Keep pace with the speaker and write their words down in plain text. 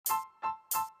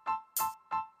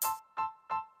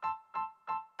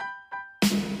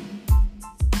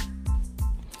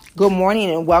Good morning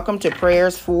and welcome to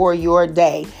Prayers for Your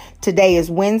Day. Today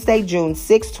is Wednesday, June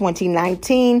 6,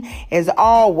 2019. As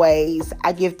always,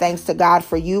 I give thanks to God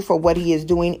for you, for what He is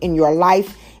doing in your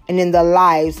life and in the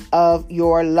lives of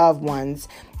your loved ones.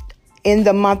 In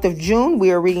the month of June,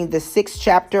 we are reading the 6th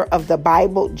chapter of the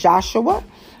Bible, Joshua.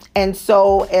 And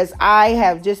so as I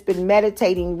have just been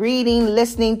meditating, reading,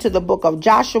 listening to the book of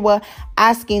Joshua,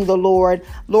 asking the Lord,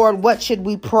 what should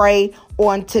we pray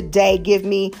on today? Give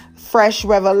me fresh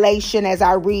revelation as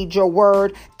I read your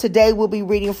word. Today we'll be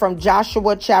reading from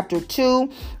Joshua chapter 2.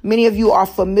 Many of you are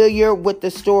familiar with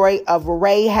the story of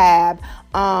Rahab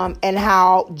and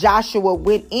how Joshua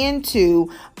went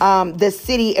into the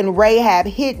city and Rahab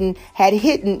had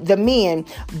hidden the men.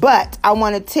 But I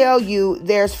want to tell you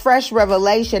there's fresh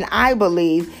revelation, I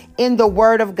believe, in the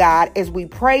word of God. As we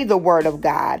pray the word of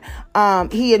God,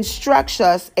 He instructs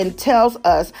us and tells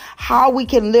us how we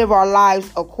can live our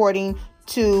lives according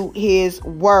to His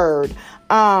word.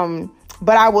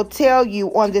 But I will tell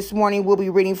you on this morning, we'll be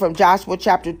reading from Joshua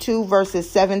chapter 2, verses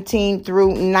 17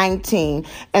 through 19.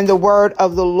 And the word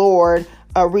of the Lord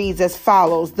reads as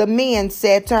follows. The men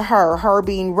said to her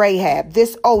being Rahab,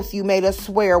 "This oath you made us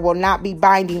swear will not be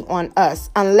binding on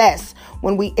us, unless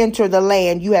when we enter the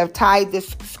land you have tied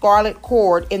this scarlet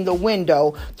cord in the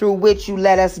window through which you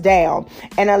let us down.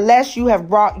 And unless you have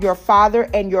brought your father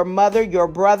and your mother, your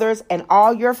brothers, and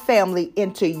all your family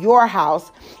into your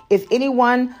house, if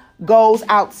anyone goes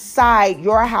outside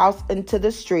your house into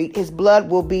the street, his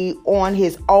blood will be on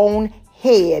his own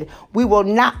head. We will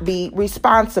not be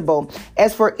responsible.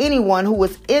 As for anyone who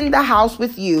is in the house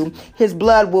with you, his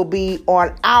blood will be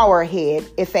on our head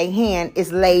if a hand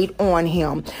is laid on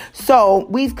him." So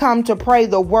we've come to pray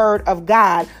the word of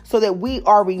God so that we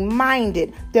are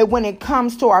reminded that when it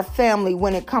comes to our family,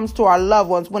 when it comes to our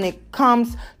loved ones, when it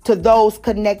comes to those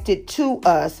connected to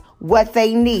us, what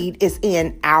they need is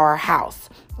in our house.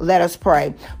 Let us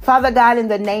pray. Father God, in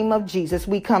the name of Jesus,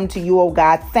 we come to you, oh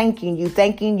God, thanking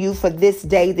you for this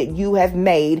day that you have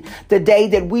made, the day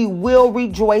that we will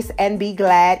rejoice and be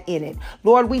glad in it.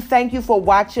 Lord, we thank you for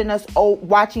watching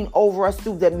over us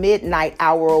through the midnight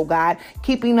hour, oh God,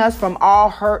 keeping us from all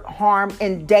hurt, harm,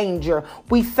 and danger.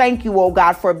 We thank you, oh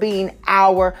God, for being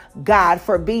our God,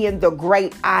 for being the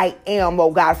great I am, oh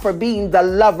God, for being the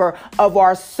lover of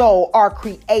our soul, our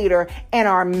creator, and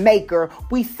our maker.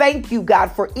 We thank you,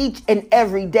 God, for each and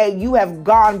every day you have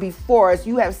gone before us.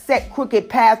 You have set crooked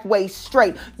pathways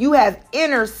straight. You have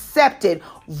intercepted,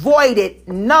 voided,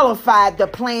 nullified the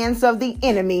plans of the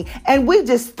enemy. And we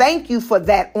just thank you for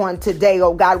that on today,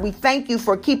 oh God. We thank you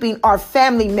for keeping our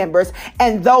family members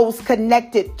and those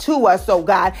connected to us, oh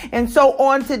God. And so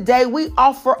on today, we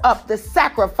offer up the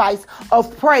sacrifice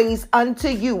of praise unto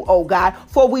you, oh God,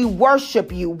 for we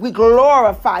worship you, we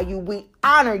glorify you, we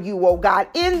honor you, oh God,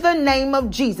 in the name of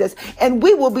Jesus. And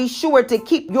we will be sure to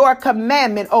keep your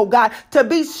commandment, oh God, to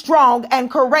be strong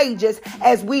and courageous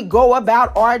as we go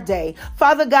about our day.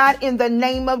 Father God, in the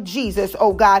name of Jesus,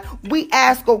 oh God, we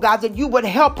ask, oh God, that you would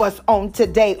help us on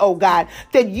today, oh God,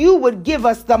 that you would give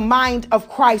us the mind of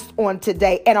Christ on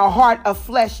today and a heart of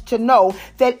flesh to know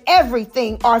that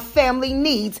everything our family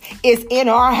needs is in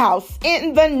our house,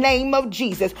 in the name of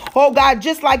Jesus. Oh God,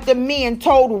 just like the men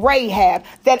told Rahab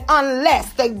that unless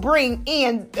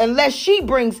she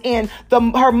brings in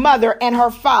her mother and her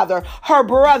father, her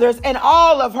brothers, and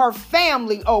all of her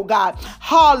family, oh God,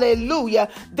 hallelujah,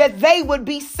 that they would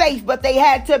be safe, but they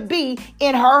had to be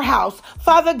in her house.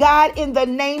 Father God, in the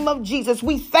name of Jesus,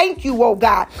 we thank you, oh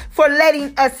God, for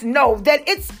letting us know that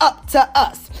it's up to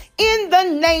us. In the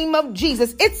name of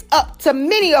Jesus, it's up to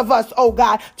many of us, oh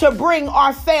God, to bring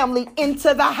our family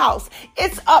into the house.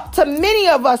 It's up to many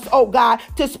of us, oh God,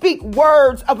 to speak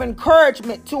words of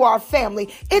encouragement to our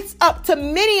family. It's up to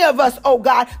many of us, oh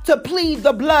God, to plead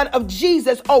the blood of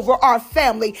Jesus over our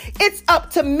family. It's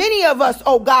up to many of us,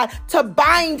 oh God, to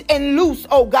bind and loose,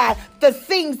 oh God, the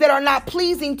things that are not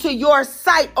pleasing to your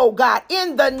sight, oh God,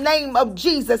 in the name of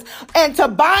Jesus, and to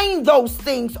bind those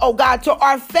things, oh God, to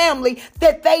our family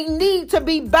that they need to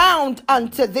be bound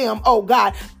unto them, oh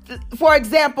God. For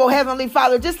example, Heavenly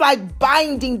Father, just like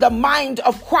binding the mind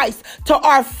of Christ to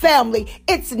our family,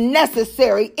 it's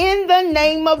necessary in the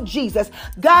name of Jesus.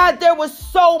 God, there was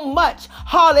so much,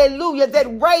 hallelujah,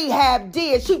 that Rahab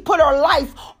did. She put her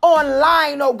life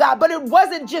online, oh God, but it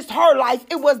wasn't just her life.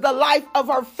 It was the life of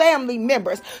her family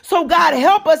members. So God,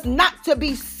 help us not to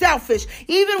be selfish,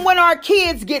 even when our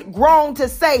kids get grown to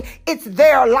say it's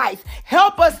their life.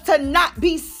 Help us to not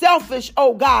be selfish,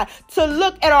 oh God, to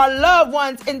look at our loved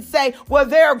ones and and say, well,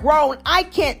 they're grown, I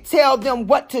can't tell them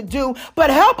what to do. But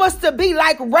help us to be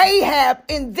like Rahab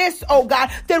in this, oh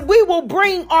God, that we will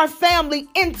bring our family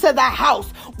into the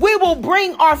house. We will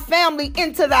bring our family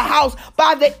into the house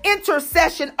by the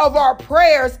intercession of our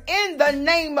prayers in the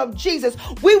name of Jesus.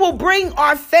 We will bring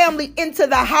our family into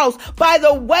the house by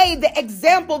the way, the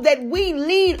example that we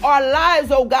lead our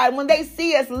lives, oh God, when they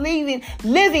see us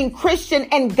living Christian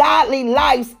and godly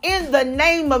lives in the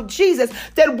name of Jesus,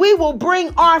 that we will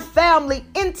bring our family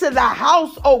into the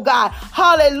house, oh God.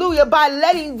 Hallelujah. By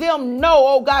letting them know,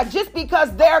 oh God, just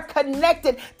because they're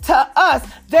connected to us,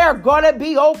 they're going to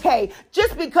be okay.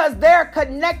 Just because they're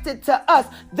connected to us,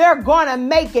 they're going to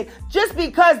make it. Just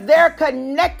because they're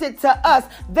connected to us,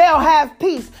 they'll have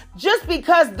peace. Just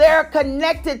because they're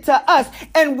connected to us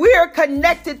and we're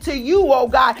connected to you, oh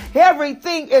God,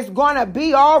 everything is going to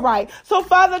be all right. So,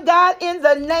 Father God, in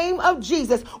the name of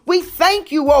Jesus, we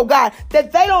thank you, oh God,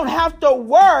 that they don't have to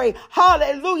worry,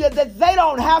 hallelujah, that they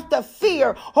don't have to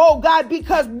fear, oh God,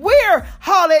 because we're,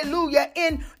 hallelujah,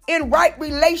 in right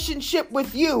relationship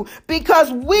with you,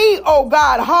 because we, oh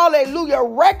God, hallelujah,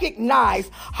 recognize,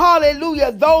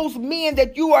 hallelujah, those men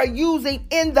that you are using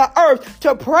in the earth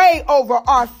to pray over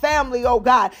our family, oh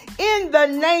God, in the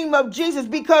name of Jesus,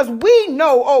 because we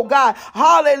know, oh God,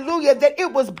 hallelujah, that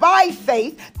it was by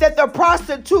faith that the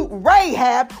prostitute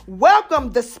Rahab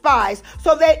welcomed the spies,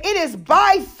 so that it is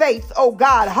by faith, oh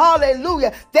God,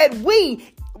 hallelujah, that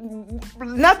we,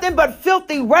 nothing but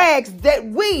filthy rags, that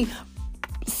we,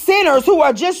 sinners who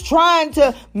are just trying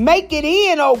to make it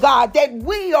in, oh God, that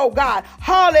we, oh God,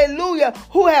 hallelujah,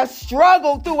 who have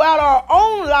struggled throughout our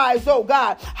own lives, oh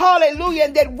God, hallelujah,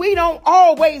 and that we don't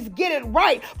always get it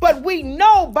right, but we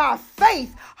know by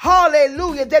faith,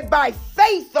 hallelujah, that by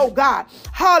faith, oh God,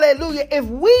 hallelujah, if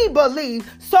we believe,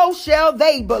 so shall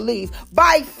they believe.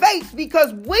 By faith,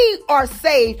 because we are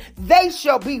saved, they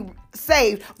shall be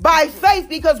saved. By faith,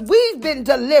 because we've been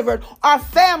delivered, our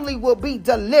family will be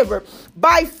delivered.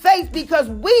 By faith, because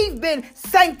we've been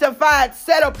sanctified,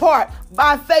 set apart.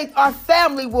 By faith, our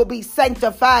family will be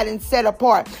sanctified and set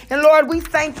apart. And Lord, we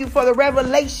thank you for the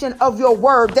revelation of your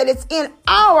word, that it's in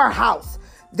our house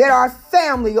that our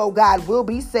family, oh God, will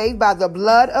be saved by the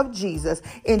blood of Jesus.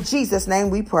 In Jesus' name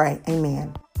we pray.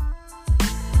 Amen.